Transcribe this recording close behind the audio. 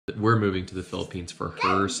we're moving to the Philippines for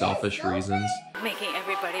her selfish reasons. Making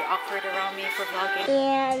everybody awkward around me for vlogging.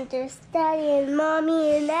 And there's Daddy and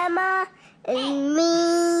Mommy and Emma and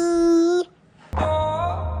me.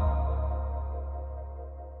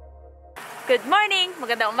 Good morning,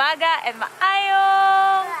 magandang umaga, and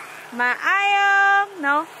maayong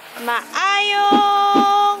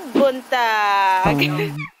buntag.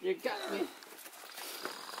 You got me.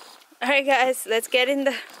 Alright guys, let's get in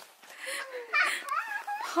the...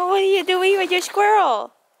 Oh, what are you doing with your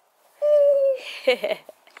squirrel?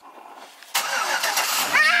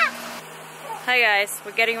 Hi guys,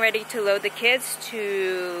 we're getting ready to load the kids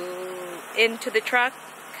into the truck.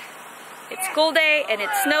 It's school day and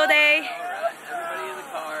it's snow day.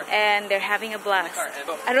 And they're having a blast.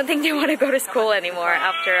 I don't think they want to go to school anymore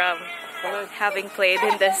after having played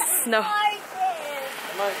in the snow.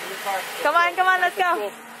 Come on, let's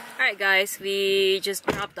go. Alright guys, we just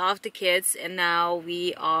dropped off the kids and now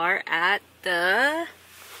we are at the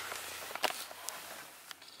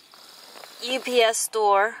UPS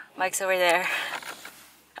store. Mike's over there.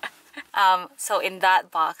 So in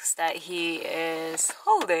that box that he is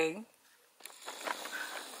holding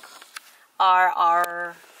are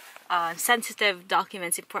our sensitive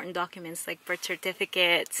documents, important documents like birth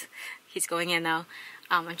certificates. He's going in now.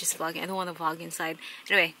 I'm just vlogging. I don't want to vlog inside.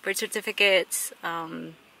 Anyway, birth certificates,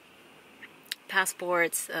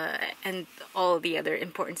 passports, and all the other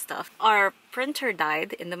important stuff. Our printer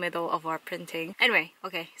died in the middle of our printing. Anyway,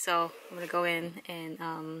 okay, so I'm gonna go in and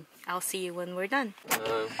I'll see you when we're done.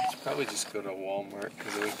 Should probably just go to Walmart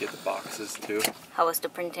because then we can get the boxes too. How was the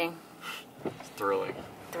printing? It's thrilling.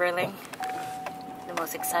 Thrilling? The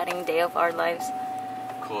most exciting day of our lives.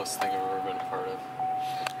 Coolest thing I've ever been a part of.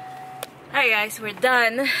 Alright guys, we're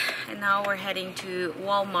done and now we're heading to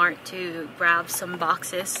Walmart to grab some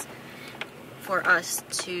boxes for us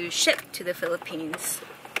to ship to the Philippines.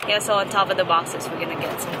 Yeah, so on top of the boxes we're gonna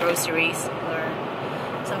get some groceries or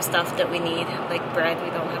some stuff that we need, like bread. We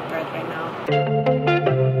don't have bread right now.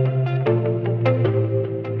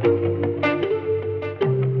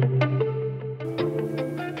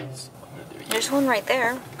 There's one right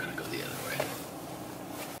there. I'm gonna go the other way.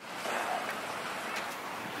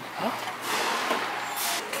 Huh?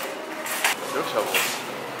 No shovels.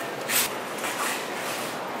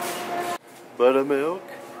 Buttermilk?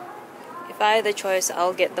 If I had the choice,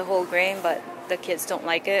 I'll get the whole grain, but the kids don't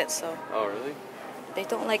like it, so... Oh, really? They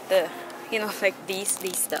don't like the, you know, like these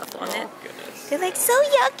stuff on it. Oh, goodness. They're like, so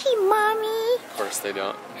yucky, Mommy! Of course they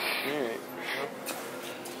don't. Alright.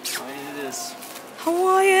 Well, I need this.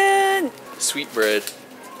 Hawaiian! Sweetbread.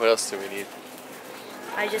 What else do we need?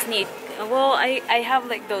 I just need, well, I have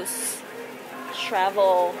like those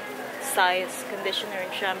travel size conditioner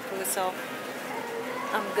and shampoo, so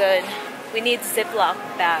I'm good. We need Ziploc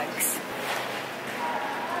bags.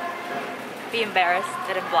 Be embarrassed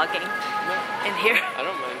that I'm vlogging in here. I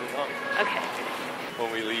don't mind at all. Okay. When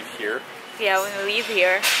we leave here, Yeah, when we leave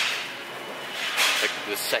here, like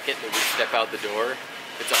the second that we step out the door,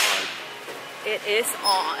 it's on. it is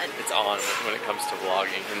on. It's on when it comes to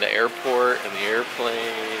vlogging. In the airport, in the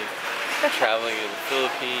airplane, traveling in the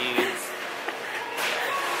Philippines.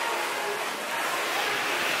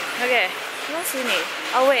 Okay, what else do we need?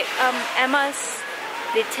 Oh wait, Emma's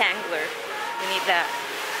detangler. We need that.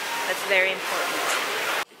 That's very important.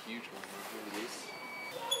 A huge one. Look at these.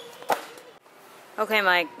 Okay,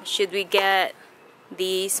 Mike, should we get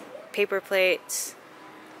these paper plates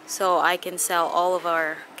so I can sell all of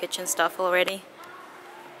our kitchen stuff already?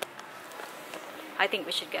 I think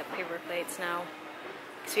we should get paper plates now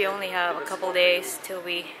because we only have a couple days till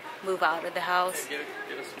we move out of the house. Get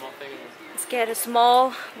a small thing. Let's get a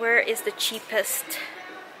small. Where is the cheapest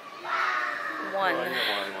one? Well, I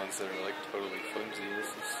get ones that are like totally flimsy. This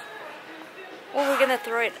is... Well, we're gonna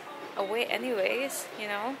throw it away anyways, you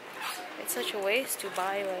know? It's such a waste to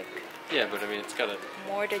buy like... Yeah, but I mean, it's gotta...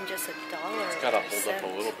 more than just $1. It's gotta hold up a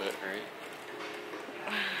little bit, right?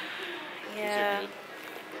 Yeah. These are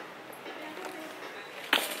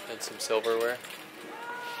good. And some silverware.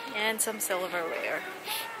 And some silverware.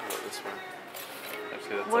 How about this one?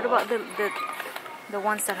 Actually, that's What a lot. about the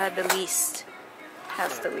ones that had the least?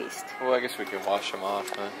 Has the least. Well, I guess we can wash them off,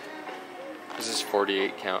 huh? This is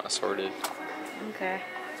 48 count assorted. Okay.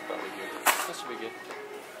 That's probably good. That should be good.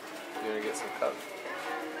 You wanna get some cups?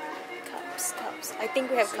 Cups. I think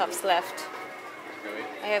we have cups left. Really?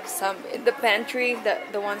 I have some in the pantry,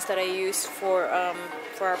 the ones that I use for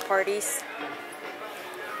our parties.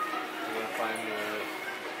 You wanna find the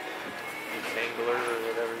detangler or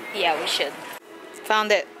whatever? Yeah, we should.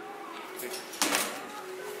 Found it.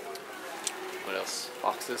 What else?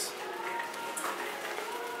 Boxes?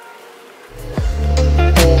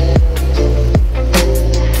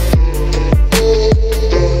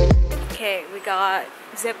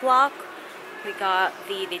 Ziploc. We got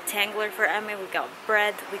the detangler for Emma. We got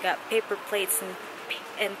bread. We got paper plates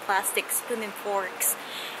and plastic spoon and forks.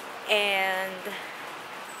 And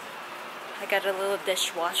I got a little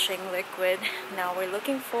dishwashing liquid. Now we're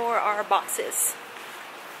looking for our boxes.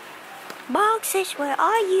 Boxes, where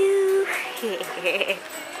are you?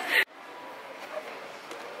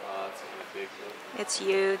 It's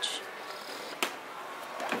huge.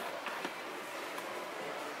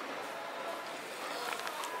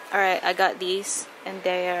 Alright, I got these and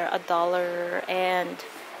they're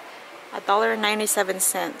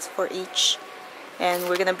 $1.97 for each. And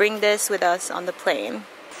we're gonna bring this with us on the plane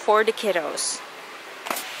for the kiddos.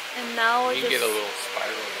 And now you get a little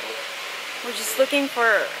spiral note. We're just looking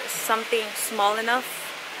for something small enough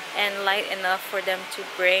and light enough for them to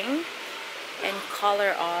bring and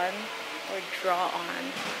color on or draw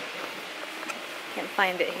on. Can't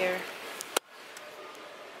find it here.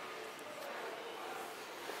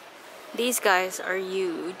 These guys are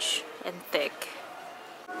huge and thick.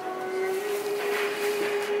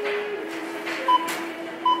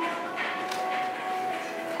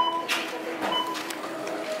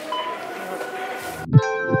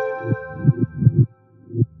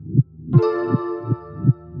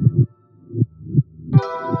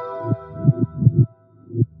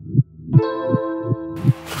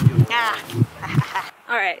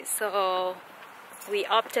 Alright, so we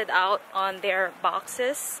opted out on their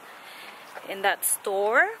boxes in that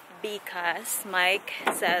store because Mike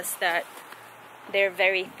says that they're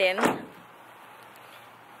very thin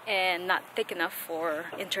and not thick enough for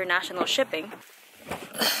international shipping.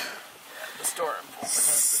 The store.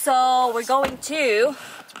 So we're going to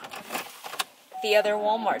the other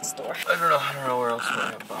Walmart store. I don't know where else we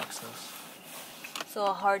have boxes. So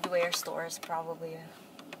a hardware store is probably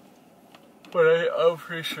But I'm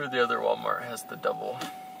pretty sure the other Walmart has the double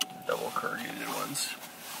corrugated ones.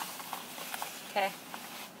 okay.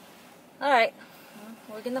 Alright,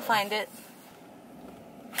 we're gonna find it.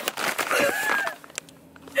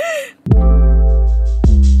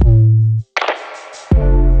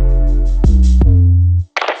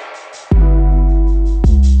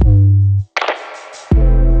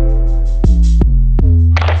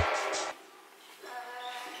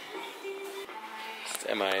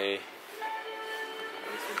 Am I?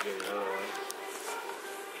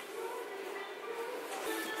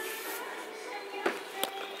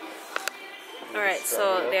 Alright,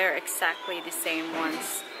 so they're exactly the same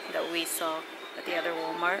ones that we saw at the other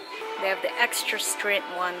Walmart. They have the extra strength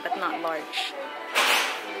one, but not large.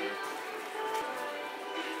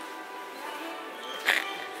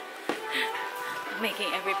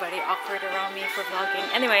 Making everybody awkward around me for vlogging.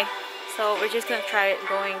 Anyway, so we're just gonna try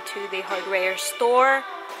going to the hardware store.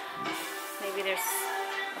 Maybe there's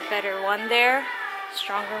a better one there,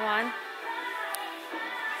 stronger one.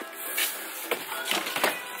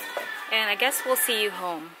 And I guess we'll see you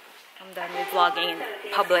home. I'm done with vlogging in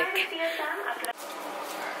public.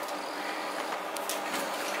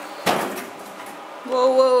 Whoa,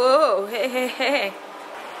 whoa, whoa, hey, hey, hey.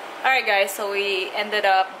 Alright guys, so we ended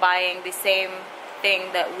up buying the same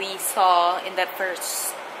thing that we saw in that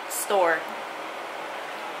first store.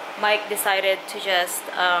 Mike decided to just,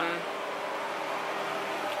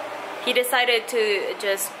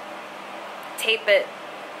 tape it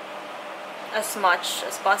as much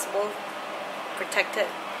as possible. Protect it.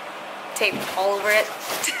 Tape all over it.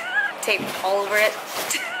 Tape all over it.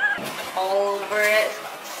 All over it.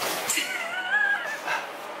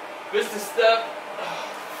 Missed a step.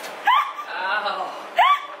 Ow.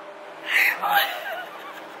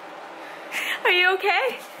 Are you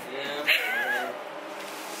okay? Yeah.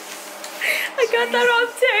 I got that on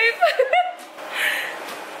tape.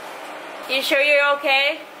 You sure you're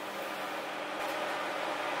okay?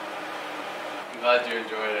 I'm glad you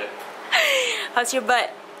enjoyed it. How's your butt?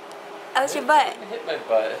 How's your butt? I hit my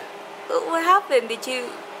butt. What happened?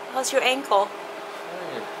 How's your ankle?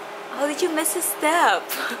 How did you miss a step?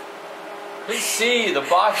 Please see, the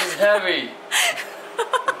box is heavy.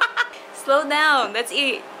 Slow down, let's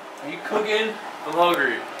eat. Are you cooking? I'm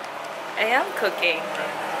hungry. I am cooking.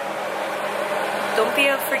 Don't be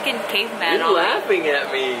a freaking caveman. You're laughing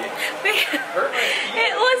at me. Hurt my feet.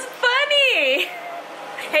 It was funny.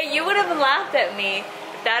 Hey, you would have laughed at me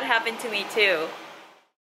if that happened to me too.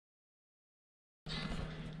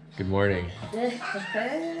 Good morning.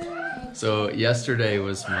 So yesterday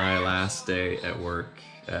was my last day at work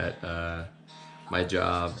at my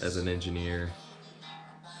job as an engineer.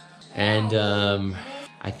 And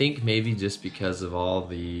I think maybe just because of all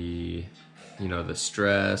the, the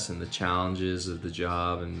stress and the challenges of the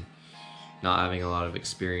job and not having a lot of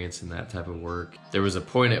experience in that type of work. There was a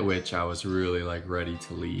point at which I was really like ready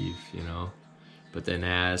to leave, you know? But then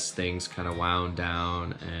as things kind of wound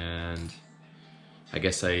down and I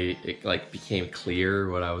guess it like became clear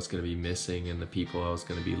what I was going to be missing and the people I was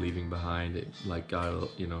going to be leaving behind, it like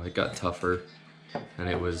got, you know, it got tougher, and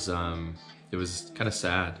it was kind of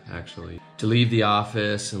sad actually to leave the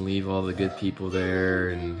office and leave all the good people there.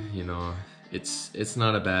 And you know, it's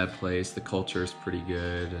not a bad place. The culture is pretty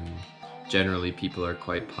good and generally people are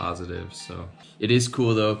quite positive. So it is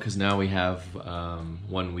cool though, because now we have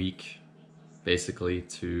 1 week basically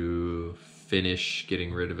to finish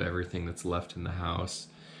getting rid of everything that's left in the house,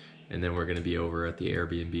 and then we're gonna be over at the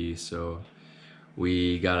Airbnb. So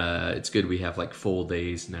it's good we have like full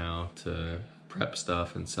days now to prep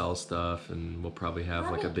stuff and sell stuff, and we'll probably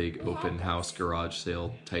have like a big open house garage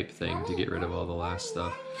sale type thing to get rid of all the last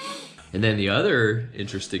stuff. And then the other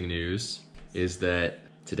interesting news is that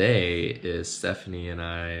today is Stephanie and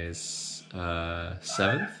I's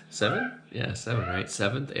seventh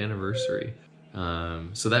anniversary.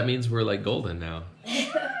 So that means we're like golden now,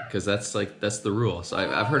 because that's the rule. So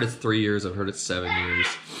I've heard it's 3 years, I've heard it's 7 years.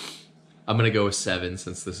 I'm gonna go with 7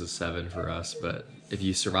 since this is 7 for us, but if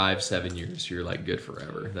you survive 7 years, you're like good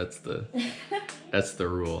forever. That's the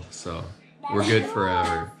rule. So we're good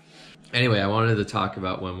forever. Anyway, I wanted to talk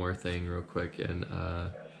about one more thing real quick, and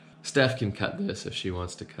Steph can cut this if she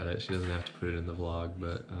wants to cut it. She doesn't have to put it in the vlog,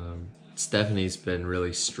 but Stephanie's been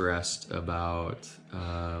really stressed about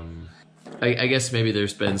I guess maybe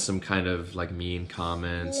there's been some kind of like mean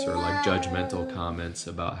comments or like judgmental comments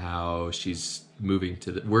about how we're moving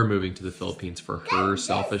to the Philippines for her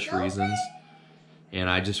selfish reasons. And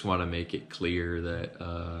I just want to make it clear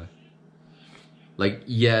that like,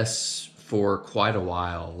 yes, for quite a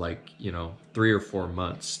while, like, you know, 3 or 4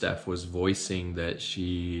 months, Steph was voicing that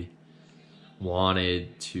she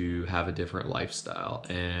wanted to have a different lifestyle,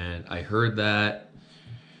 and I heard that.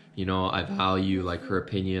 You know, I value like her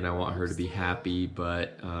opinion. I want her to be happy,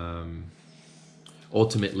 but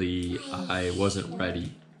ultimately I wasn't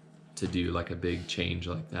ready to do like a big change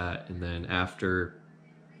like that. And then after,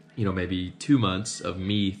 you know, maybe 2 months of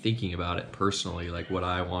me thinking about it personally, like what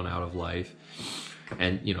I want out of life,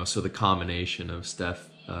 and you know, so the combination of Steph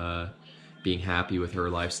being happy with her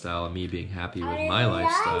lifestyle and me being happy with my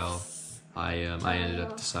lifestyle, I ended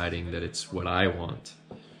up deciding that it's what I want.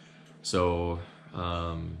 So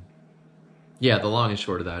yeah, the long and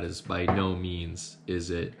short of that is by no means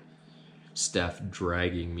is it Steph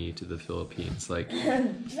dragging me to the Philippines. Like,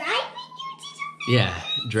 dragging you to the... Yeah,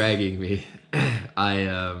 dragging me.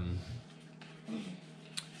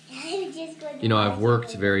 You know, I've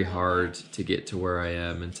worked very hard to get to where I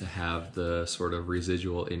am and to have the sort of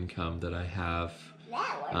residual income that I have,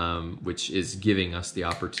 which is giving us the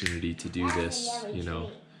opportunity to do this, you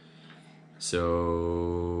know.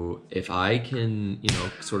 So if I can, you know,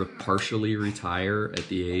 sort of partially retire at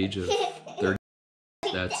the age of 30,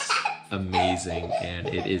 that's amazing. And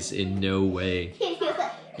it is in no way,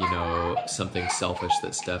 you know, something selfish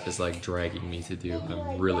that Steph is like dragging me to do.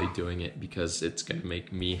 I'm really doing it because it's going to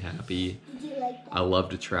make me happy. I love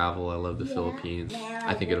to travel. I love the Philippines.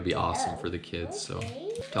 I think it'll be awesome for the kids. So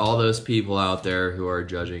to all those people out there who are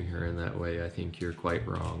judging her in that way, I think you're quite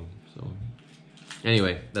wrong. So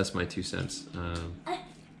anyway, that's my 2 cents.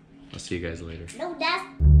 I'll see you guys later. No, Dad.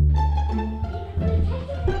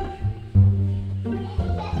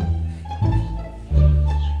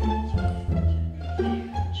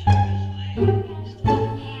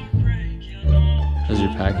 How's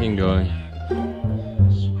your packing going?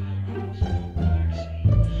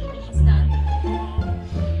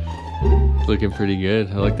 It's looking pretty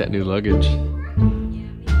good. I like that new luggage.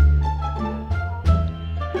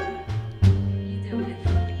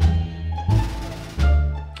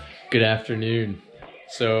 Good afternoon.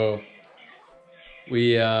 So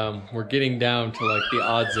we're getting down to like the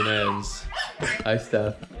odds and ends. Hi,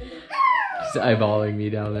 Steph. She's eyeballing me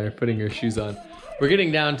down there, putting her shoes on. We're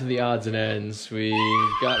getting down to the odds and ends. We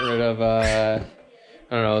got rid of I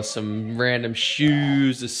don't know, some random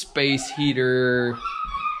shoes, a space heater,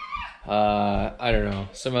 I don't know,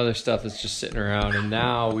 some other stuff that's just sitting around, and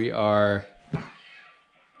now we are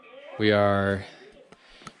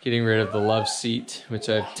getting rid of the love seat, which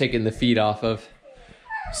I've taken the feet off of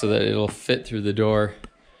so that it'll fit through the door.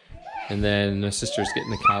 And then my sister's getting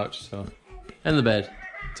the couch, so, and the bed.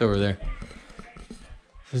 It's over there.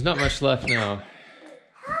 There's not much left now.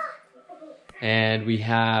 And we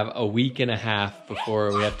have a week and a half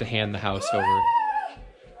before we have to hand the house over.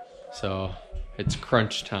 So it's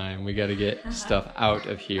crunch time. We got to get stuff out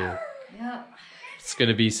of here. It's going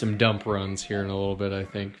to be some dump runs here in a little bit, I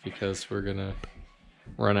think, because we're going to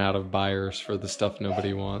run out of buyers for the stuff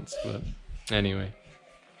nobody wants. But anyway,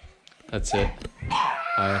 that's it.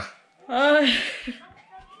 Bye. I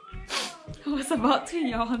was about to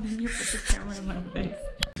yawn and you put the camera in my face.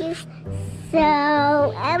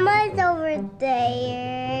 So Emma's over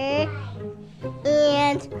there,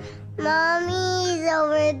 and Mommy's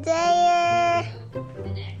over there,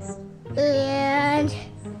 and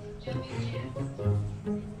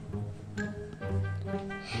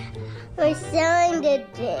we're selling the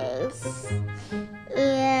things,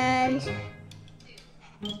 and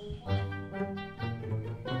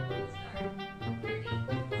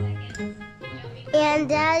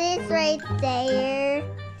Dad is right there.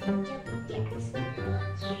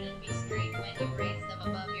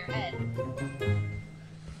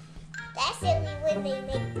 That's only when they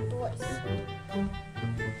make the voice.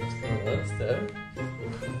 What's that?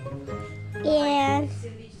 And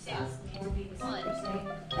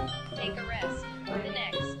Take a rest. The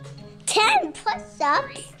next. 10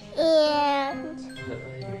 push-ups, and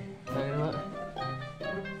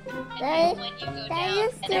And when you go that down,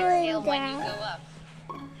 is and doing exhale when you that. go up.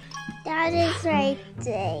 That is right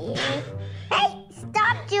there. Hey,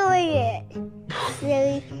 stop doing it.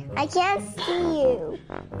 Silly. I can't see you.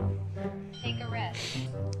 Take a rest.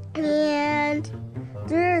 And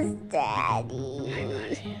there's Daddy.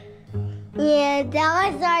 And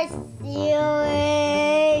that was our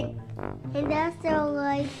ceiling. And that's the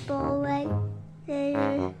light bulb right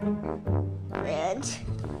there. And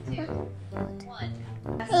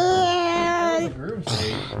Groom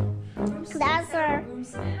stage. that's our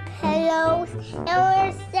pillows, and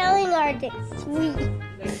we're selling our things.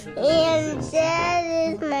 And that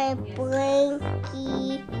is my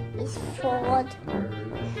blankie. It's full.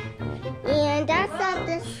 And that's up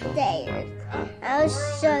the stairs. I'll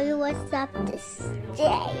show you what's up the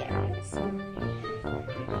stairs.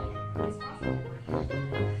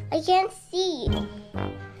 I can't see.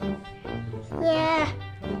 Yeah,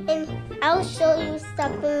 and I'll show you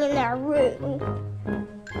something in our room.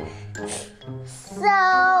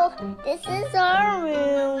 So, this is our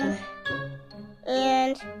room,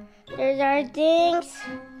 and there's our things,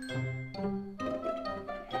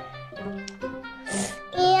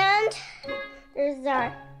 and there's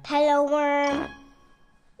our pillow worm,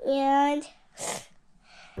 and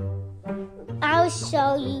I'll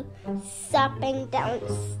show you something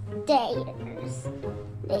downstairs,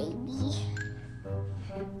 maybe.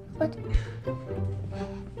 What?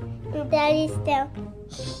 Daddy's down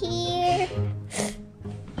here.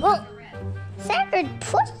 Oh, 7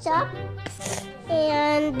 push-ups.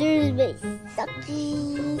 And there's my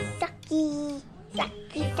sucky.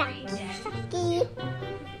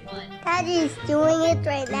 Daddy's doing it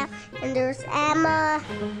right now. And there's Emma.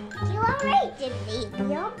 You already did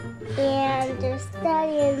video. And there's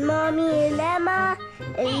Daddy and Mommy and Emma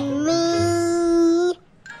and me.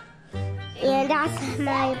 And that's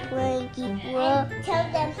my blankie. Well, tell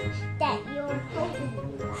them that you're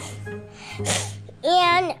holding me.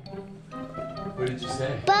 And What did you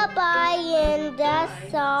say? bye-bye, and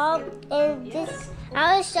that's all. And this,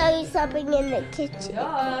 I'll show you something in the kitchen.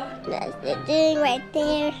 That's the thing right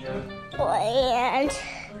there. And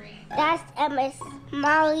that's Emma's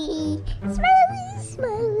Smiley.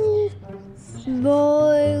 Smiley.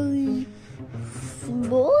 Smiley.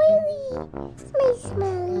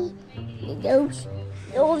 Those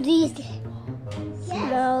these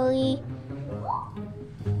Smiley.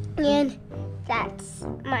 And that's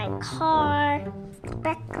my car. The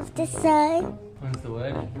back of the sun. When's the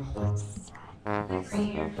wedding?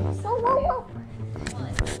 Whoa.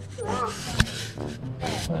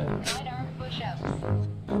 Wide arm push-ups.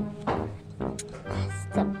 That's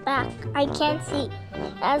the back. I can't see.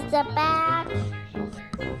 That's the back.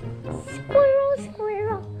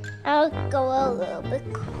 Squirrel. I'll go a little bit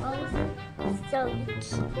closer so you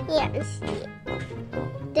can't see it.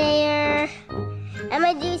 There.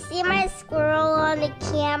 Emma, do you see my squirrel on the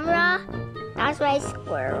camera? That's my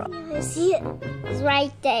squirrel. I see it. It's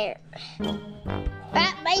right there.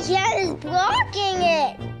 But my hand is blocking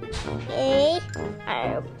it. Okay.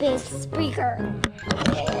 Our big speaker.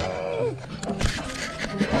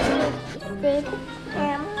 Big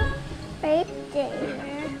camera right there.